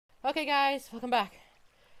Okay guys, welcome back.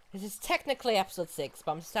 This is technically episode 6,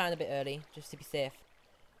 but I'm starting a bit early, just to be safe.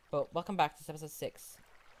 But welcome back, this is episode 6.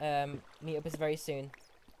 Meetup is very soon.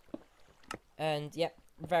 And, yep,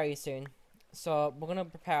 very soon. So, we're gonna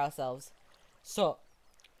prepare ourselves. So,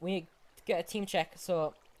 we need to get a team check.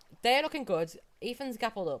 So, they're looking good. Ethan's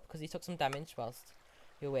gappled up, because he took some damage whilst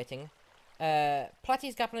we were waiting.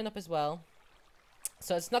 Platty's gappling up as well.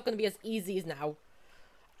 So, it's not gonna be as easy as now,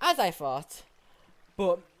 as I thought.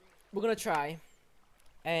 But we're gonna try,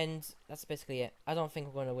 and that's basically it. I don't think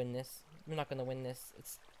we're gonna win this. We're not gonna win this.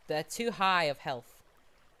 They're too high of health.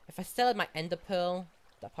 If I still had my ender pearl,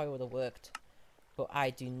 that probably would have worked, but I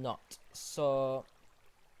do not. So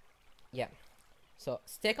yeah. So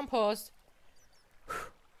stay composed.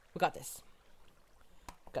 We got this.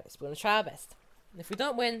 We got this. We're gonna try our best. And if we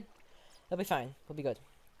don't win, it'll be fine. We'll be good.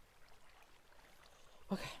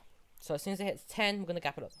 Okay. So as soon as it hits 10, we're gonna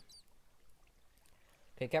gap it up.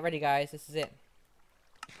 Okay, get ready, guys. This is it.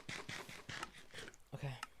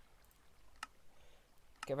 Okay.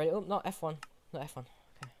 Get ready. Oh, not F1. Not F1.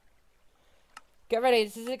 Okay. Get ready.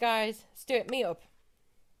 This is it, guys. Let's do it. Meet up.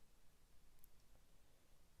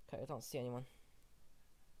 Okay, I don't see anyone.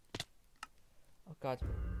 Oh, God.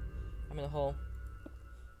 I'm in a hole.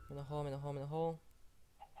 I'm in a hole, I'm in a hole, I'm in a hole.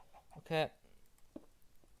 Okay.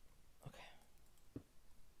 Okay.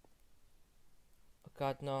 Oh,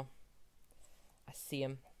 God, no. I see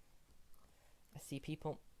him. I see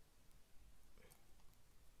people.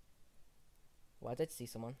 Well, I did see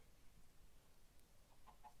someone.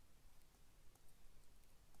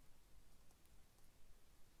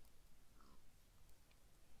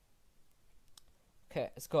 Okay,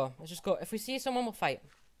 let's go. Let's just go. If we see someone, we'll fight.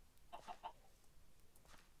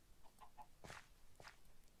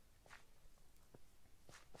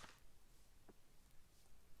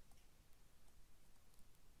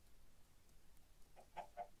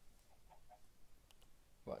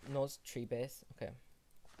 What? Nose tree base. Okay.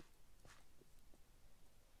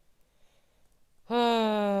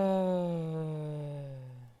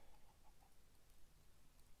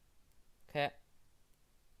 Okay.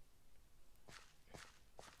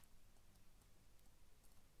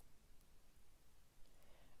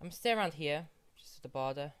 I'm staying around here, just at the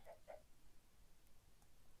border.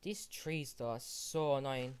 These trees, though, are so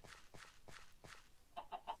annoying.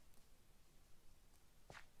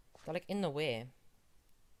 They're like in the way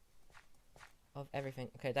of everything.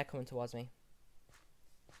 Okay, they're coming towards me.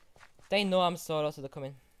 They know I'm solo, so they're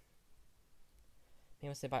coming. They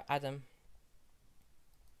must say by Adam.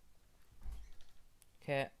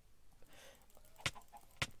 Okay.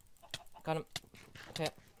 Got him. Okay.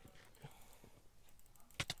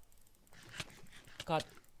 God,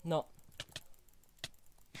 no.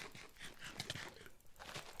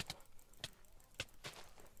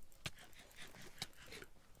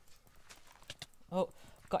 Oh,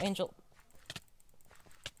 got Angel.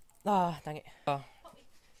 Ah, dang it.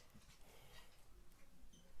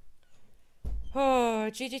 Oh,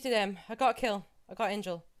 GG to them. I got a kill. I got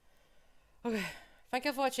Angel. Okay. Thank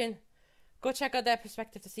you for watching. Go check out their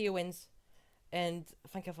perspective to see who wins. And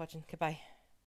thank you for watching. Goodbye.